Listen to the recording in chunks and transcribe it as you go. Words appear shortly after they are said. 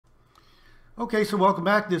Okay, so welcome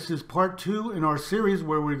back. This is part 2 in our series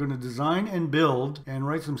where we're going to design and build and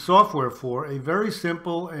write some software for a very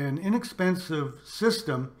simple and inexpensive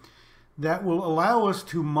system that will allow us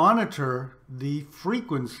to monitor the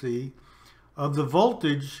frequency of the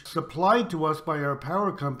voltage supplied to us by our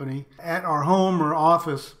power company at our home or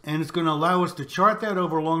office, and it's going to allow us to chart that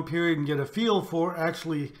over a long period and get a feel for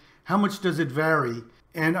actually how much does it vary.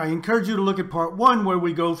 And I encourage you to look at part 1 where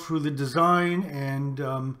we go through the design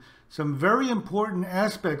and some very important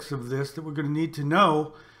aspects of this that we're going to need to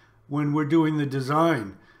know when we're doing the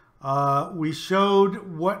design. We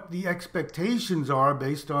showed what the expectations are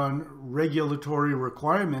based on regulatory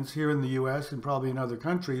requirements here in the US and probably in other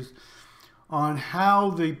countries on how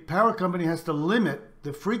the power company has to limit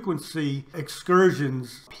the frequency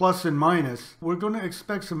excursions, plus and minus. We're going to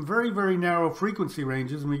expect some very, very narrow frequency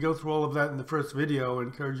ranges, and we go through all of that in the first video. I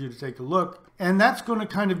encourage you to take a look. And that's going to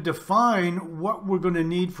kind of define what we're going to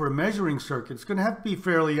need for a measuring circuit. It's going to have to be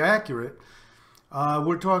fairly accurate.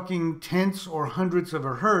 We're talking tenths or hundredths of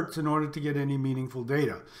a hertz in order to get any meaningful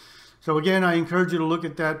data. So again, I encourage you to look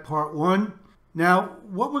at that part 1. Now,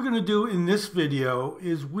 what we're going to do in this video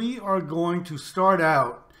is we are going to start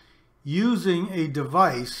out using a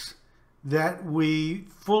device that we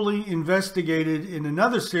fully investigated in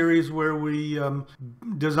another series where we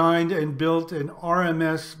designed and built an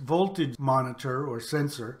Rms Voltage Monitor or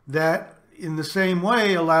sensor that in the same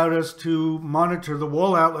way allowed us to monitor the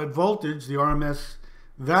wall outlet voltage, the RMS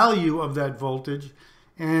value of that voltage,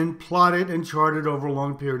 and plot it and chart it over a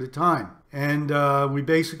long period of time. And we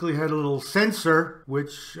basically had a little sensor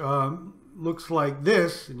which looks like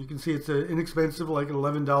this, and you can see it's an inexpensive, like an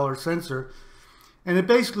 $11 sensor, and it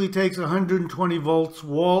basically takes 120 volts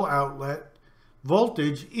wall outlet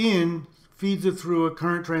voltage in, feeds it through a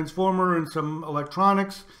current transformer and some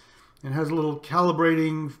electronics, and has a little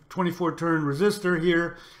calibrating 24-turn resistor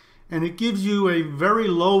here, and it gives you a very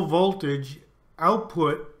low voltage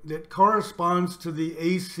output that corresponds to the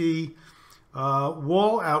AC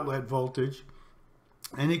wall outlet voltage.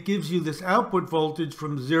 And it gives you this output voltage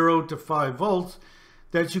from 0 to 5 volts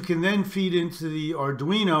that you can then feed into the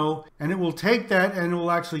Arduino, and it will take that and it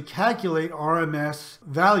will actually calculate RMS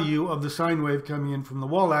value of the sine wave coming in from the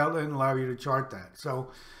wall outlet and allow you to chart that.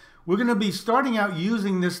 So we're going to be starting out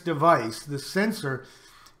using this device, this sensor,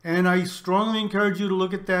 and I strongly encourage you to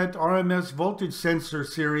look at that RMS voltage sensor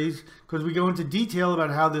series because we go into detail about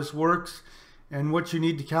how this works and what you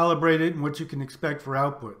need to calibrate it and what you can expect for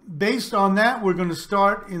output. Based on that, we're going to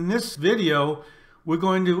start in this video. We're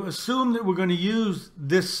going to assume that we're going to use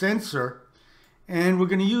this sensor, and we're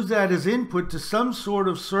going to use that as input to some sort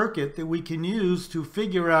of circuit that we can use to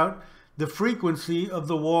figure out the frequency of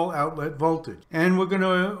the wall outlet voltage. And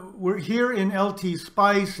we're here in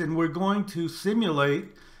LTSpice, and we're going to simulate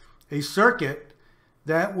a circuit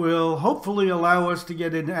that will hopefully allow us to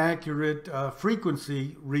get an accurate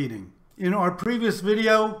frequency reading. In our previous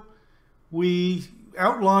video, we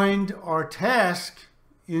outlined our task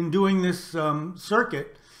in doing this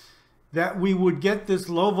circuit, that we would get this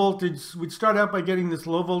low voltage, we'd start out by getting this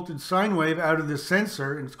low voltage sine wave out of this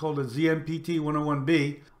sensor, and it's called a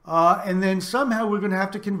ZMPT101B, and then somehow we're going to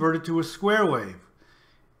have to convert it to a square wave.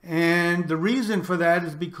 And the reason for that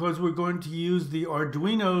is because we're going to use the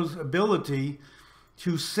Arduino's ability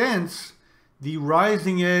to sense the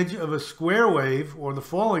rising edge of a square wave or the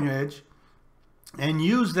falling edge and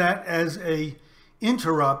use that as a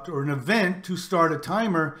interrupt or an event to start a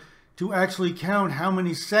timer to actually count how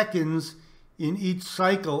many seconds in each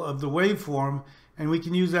cycle of the waveform, and we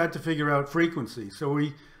can use that to figure out frequency. So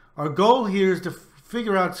our goal here is to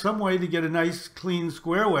figure out some way to get a nice clean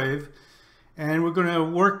square wave, and we're going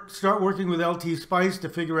to start working with LTSpice to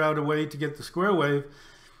figure out a way to get the square wave.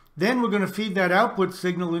 Then we're going to feed that output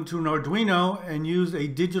signal into an Arduino and use a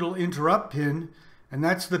digital interrupt pin, and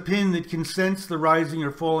that's the pin that can sense the rising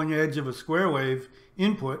or falling edge of a square wave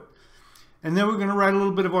input. And then we're going to write a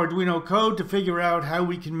little bit of Arduino code to figure out how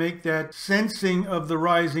we can make that sensing of the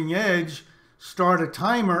rising edge start a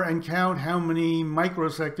timer and count how many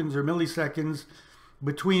microseconds or milliseconds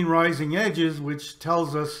between rising edges, which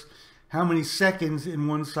tells us how many seconds in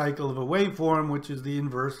one cycle of a waveform, which is the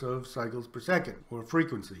inverse of cycles per second, or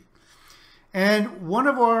frequency. And one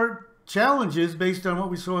of our challenges, based on what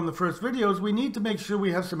we saw in the first video, is we need to make sure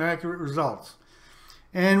we have some accurate results.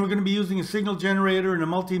 And we're going to be using a signal generator and a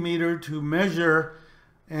multimeter to measure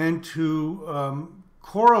and to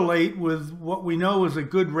correlate with what we know is a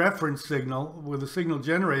good reference signal with a signal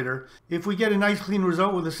generator. If we get a nice clean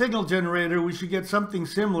result with a signal generator, we should get something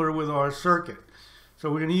similar with our circuit.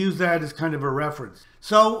 So we're going to use that as kind of a reference.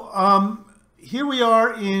 So here we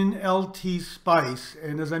are in LTSpice,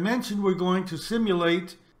 and as I mentioned, we're going to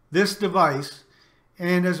simulate this device.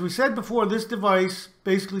 And as we said before, this device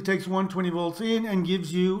basically takes 120 volts in and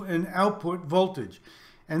gives you an output voltage.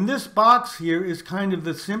 And this box here is kind of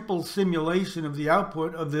the simple simulation of the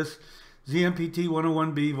output of this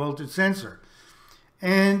ZMPT101B voltage sensor.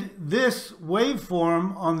 And this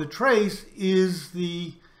waveform on the trace is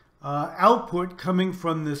the output coming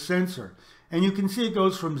from this sensor. And you can see it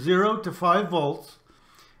goes from 0 to 5 volts,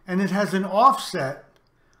 and it has an offset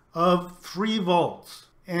of 3 volts.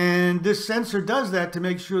 And this sensor does that to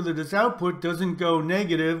make sure that its output doesn't go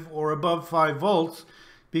negative or above 5 volts,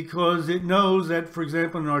 because it knows that, for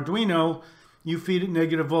example, in Arduino, you feed it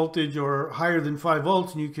negative voltage or higher than 5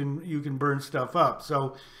 volts and you can burn stuff up.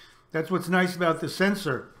 So that's what's nice about the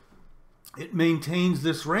sensor. It maintains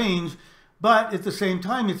this range, but at the same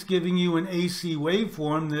time, it's giving you an AC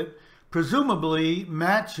waveform that presumably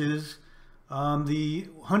matches the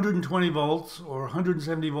 120 volts or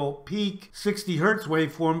 170 volt peak 60 hertz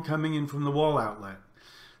waveform coming in from the wall outlet.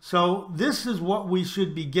 So this is what we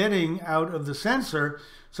should be getting out of the sensor.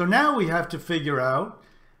 So now we have to figure out,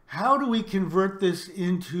 how do we convert this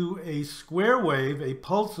into a square wave, a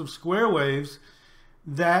pulse of square waves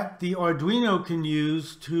that the Arduino can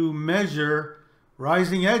use to measure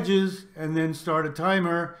rising edges and then start a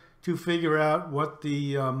timer to figure out what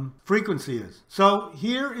the frequency is. So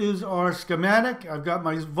here is our schematic. I've got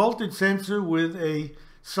my voltage sensor with a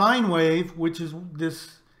sine wave, which is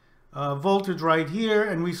this voltage right here,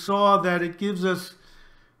 and we saw that it gives us,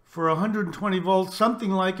 for 120 volts,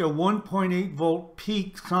 something like a 1.8 volt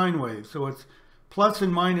peak sine wave. So it's plus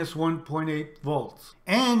and minus 1.8 volts.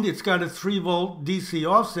 And it's got a 3 volt DC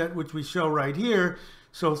offset, which we show right here.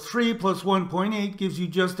 So 3 plus 1.8 gives you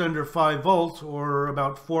just under 5 volts, or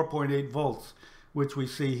about 4.8 volts, which we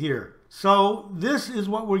see here. So this is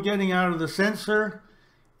what we're getting out of the sensor,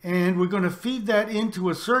 and we're going to feed that into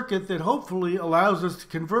a circuit that hopefully allows us to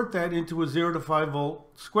convert that into a 0 to 5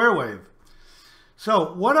 volt square wave.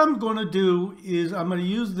 So what I'm going to do is I'm going to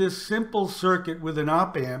use this simple circuit with an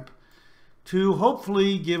op amp to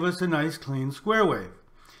hopefully give us a nice clean square wave.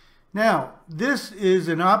 Now, this is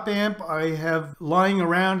an op amp I have lying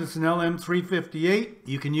around. It's an LM358.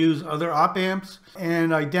 You can use other op amps.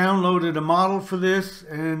 And I downloaded a model for this,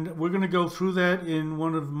 and we're going to go through that in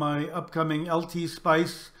one of my upcoming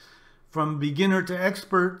LTSpice From Beginner to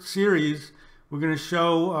Expert series. We're going to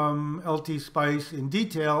show LTSpice in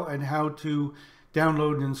detail and how to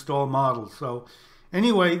download and install models. So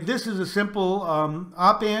anyway, this is a simple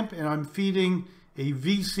op amp, and I'm feeding a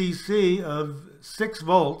VCC of 6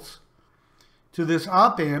 volts to this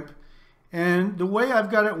op amp. And the way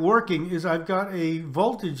I've got it working is I've got a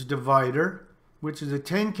voltage divider, which is a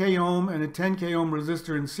 10k ohm and a 10k ohm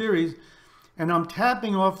resistor in series, and I'm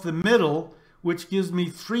tapping off the middle, which gives me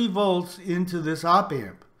 3 volts into this op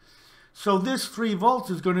amp. So this 3 volts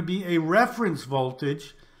is going to be a reference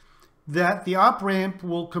voltage that the op amp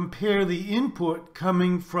will compare the input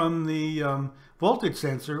coming from the voltage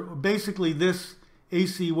sensor, basically this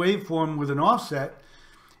AC waveform with an offset,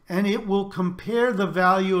 and it will compare the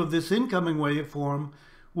value of this incoming waveform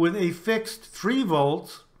with a fixed 3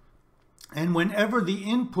 volts, and whenever the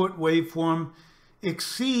input waveform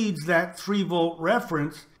exceeds that 3 volt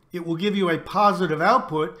reference, it will give you a positive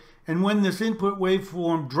output, and when this input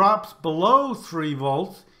waveform drops below 3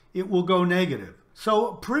 volts, it will go negative.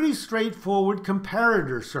 So pretty straightforward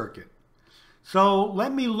comparator circuit. So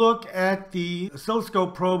let me look at the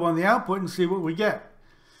oscilloscope probe on the output and see what we get.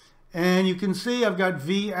 And you can see I've got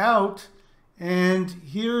V out, and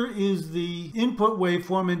here is the input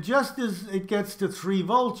waveform, and just as it gets to 3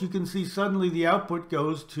 volts, you can see suddenly the output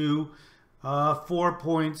goes to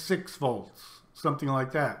 4.6 volts, something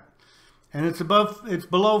like that. And it's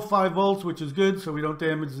below 5 volts, which is good, so we don't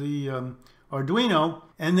damage the Arduino.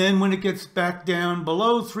 And then when it gets back down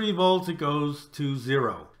below 3 volts, it goes to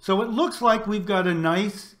 0. So it looks like we've got a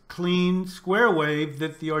nice, clean square wave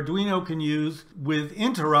that the Arduino can use with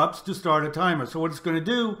interrupts to start a timer. So what it's going to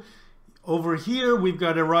do, over here we've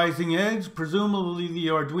got a rising edge. Presumably the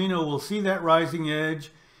Arduino will see that rising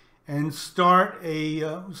edge and start a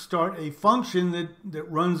function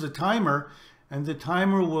that runs a timer, and the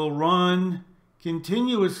timer will run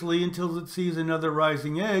continuously until it sees another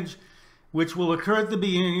rising edge, which will occur at the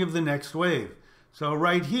beginning of the next wave. So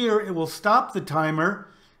right here it will stop the timer,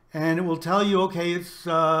 and it will tell you, okay, it's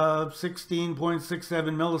 16.67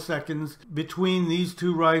 milliseconds between these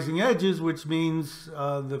two rising edges, which means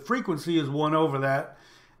the frequency is 1 over that,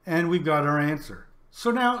 and we've got our answer.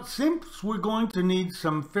 So now, since we're going to need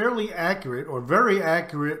some fairly accurate or very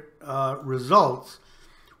accurate results,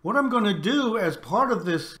 what I'm going to do as part of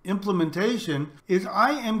this implementation is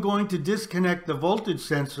I am going to disconnect the voltage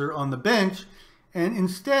sensor on the bench, And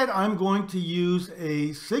instead, I'm going to use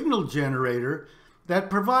a signal generator that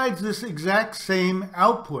provides this exact same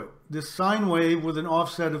output, this sine wave with an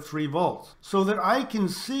offset of 3 volts, so that I can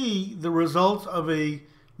see the results of a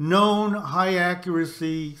known high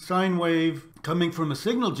accuracy sine wave coming from a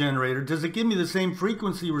signal generator. Does it give me the same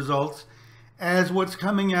frequency results as what's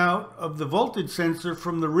coming out of the voltage sensor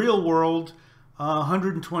from the real world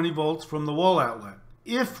 120 volts from the wall outlet?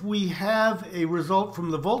 If we have a result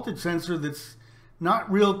from the voltage sensor that's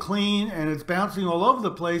not real clean and it's bouncing all over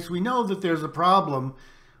the place, we know that there's a problem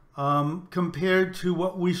compared to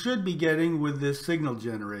what we should be getting with this signal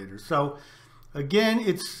generator. So again,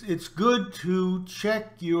 it's good to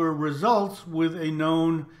check your results with a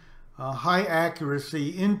known high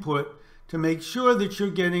accuracy input to make sure that you're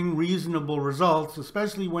getting reasonable results,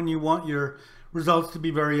 especially when you want your results to be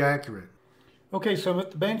very accurate. Okay, so I'm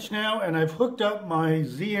at the bench now, and I've hooked up my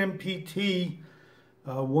ZMPT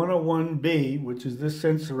 101B, which is this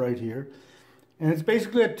sensor right here. And it's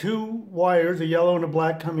basically got 2 wires, a yellow and a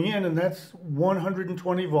black, coming in, and that's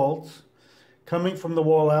 120 volts coming from the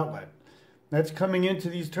wall outlet. That's coming into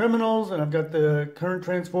these terminals, and I've got the current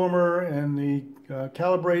transformer and the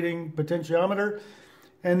calibrating potentiometer.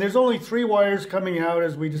 And there's only 3 wires coming out,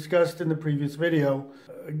 as we discussed in the previous video.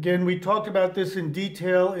 Again, we talked about this in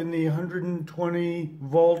detail in the 120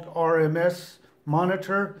 volt RMS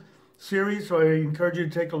monitor series, so I encourage you to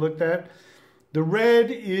take a look at that. The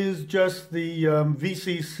red is just the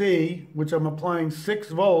VCC, which I'm applying 6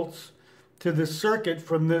 volts to the circuit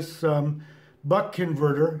from this buck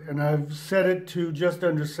converter, and I've set it to just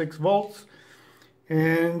under 6 volts.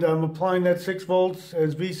 And I'm applying that 6 volts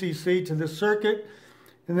as VCC to the circuit.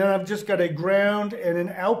 And then I've just got a ground and an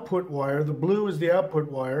output wire. The blue is the output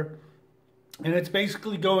wire. And it's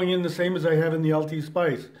basically going in the same as I have in the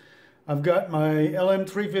LTSpice. I've got my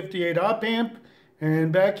LM358 op amp.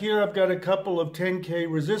 And back here I've got a couple of 10K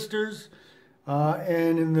resistors.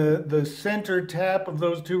 And in the center tap of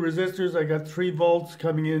those 2 resistors, I got 3 volts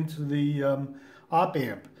coming into the op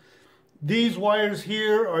amp. These wires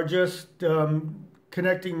here are just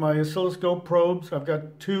connecting my oscilloscope probes. I've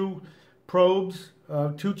got 2 probes.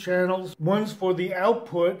 2 channels. One's for the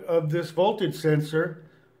output of this voltage sensor,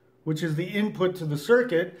 which is the input to the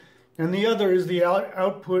circuit, and the other is the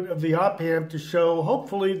output of the op amp to show,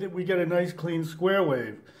 hopefully, that we get a nice clean square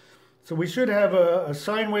wave. So we should have a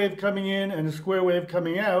sine wave coming in and a square wave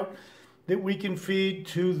coming out that we can feed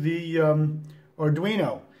to the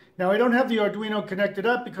Arduino. Now, I don't have the Arduino connected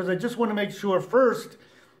up because I just want to make sure first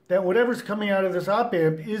that whatever's coming out of this op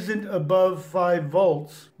amp isn't above 5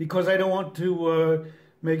 volts, because I don't want to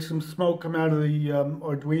make some smoke come out of the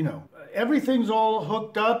Arduino. Everything's all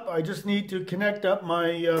hooked up. I just need to connect up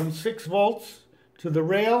my 6 volts to the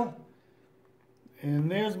rail.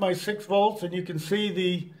 And there's my 6 volts, and you can see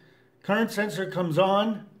the current sensor comes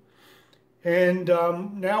on. And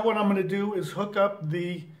now what I'm going to do is hook up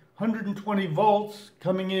the 120 volts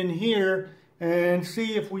coming in here and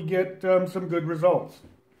see if we get some good results.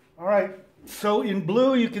 All right, so in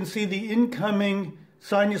blue you can see the incoming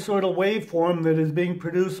sinusoidal waveform that is being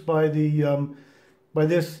produced by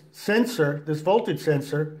this sensor, this voltage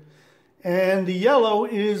sensor, and the yellow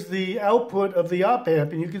is the output of the op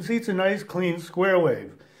amp, and you can see it's a nice clean square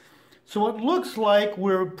wave. So it looks like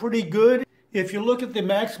we're pretty good. If you look at the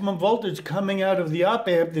maximum voltage coming out of the op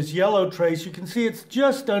amp, this yellow trace, you can see it's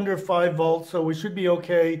just under 5 volts, so we should be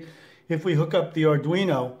okay if we hook up the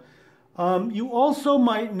Arduino. You also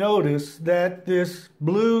might notice that this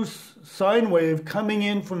blue sine wave coming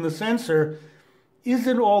in from the sensor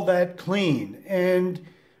isn't all that clean. And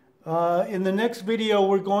in the next video,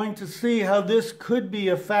 we're going to see how this could be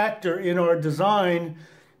a factor in our design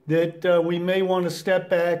that we may want to step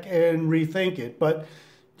back and rethink it. But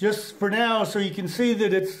just for now, so you can see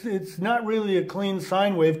that it's not really a clean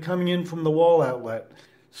sine wave coming in from the wall outlet.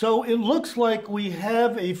 So it looks like we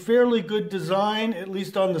have a fairly good design, at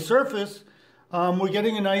least on the surface. We're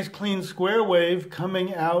getting a nice clean square wave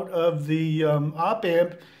coming out of the op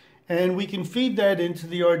amp, and we can feed that into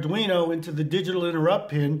the Arduino, into the digital interrupt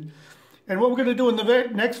pin. And what we're going to do in the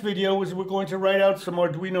next video is we're going to write out some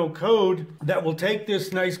Arduino code that will take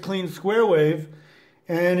this nice clean square wave,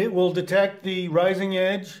 and it will detect the rising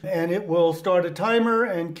edge, and it will start a timer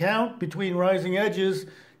and count between rising edges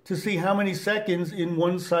to see how many seconds in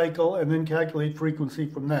one cycle, and then calculate frequency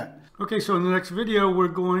from that. Okay, so in the next video, we're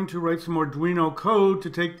going to write some Arduino code to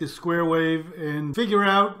take this square wave and figure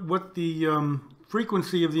out what the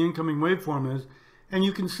frequency of the incoming waveform is. And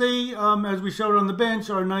you can see, as we showed on the bench,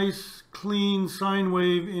 our nice clean sine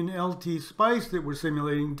wave in LTSpice that we're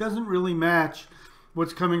simulating doesn't really match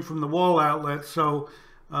what's coming from the wall outlet. So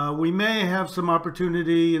We may have some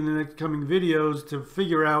opportunity in the next coming videos to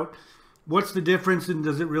figure out what's the difference and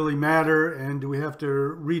does it really matter, and do we have to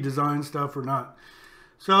redesign stuff or not.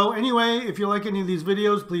 So anyway, if you like any of these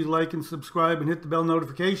videos, please like and subscribe and hit the bell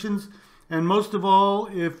notifications. And most of all,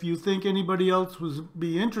 if you think anybody else would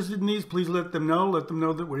be interested in these, please let them know. Let them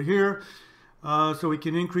know that we're here so we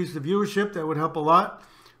can increase the viewership. That would help a lot.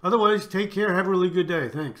 Otherwise, take care. Have a really good day.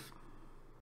 Thanks.